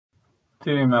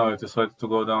Team Elliott is slated to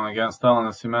go down against Allan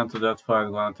Nascimento. That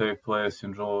fight going to take place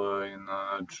in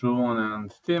June.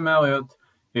 And Team Elliott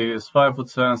is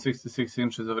 5'7", 66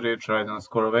 inches of reach, riding a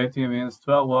score of 18 wins,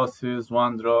 12 losses,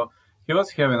 1 draw. He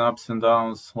was having ups and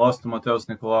downs. Lost to Mateus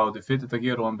Nicolau, defeated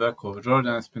Aguirre Lambekov,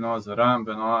 Jordan Espinoza, Ryan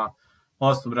Benoit,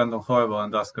 lost to Brandon Hoyval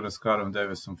and Askar Askarov,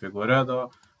 Davison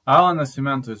Figueredo. Allan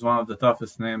Nascimento is one of the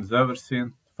toughest names ever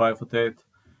seen, 5'8",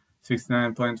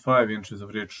 69.5 inches of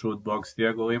reach, shoot box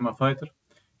Diego Lima fighter.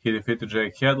 He defeated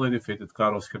Jake Hadley, defeated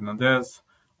Carlos Hernandez,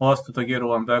 lost to Taguiro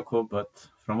Lambeko, but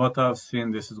from what I've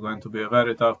seen, this is going to be a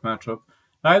very tough matchup.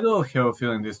 I do have a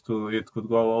feeling it could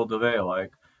go all the way.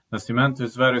 Like, Nascimento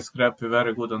is very scrappy,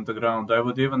 very good on the ground. I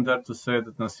would even dare to say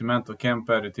that Nascimento can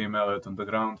parry Team Elliott on the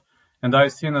ground. And I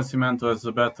see Nascimento as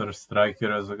a better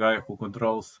striker, as a guy who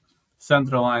controls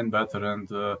central line better and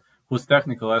whose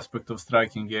technical aspect of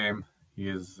striking game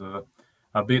is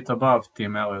a bit above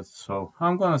Team Elliott. So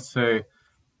I'm going to say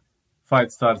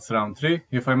fight starts round 3.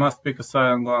 If I must pick a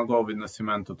side, I'm going to go with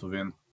Nascimento to win.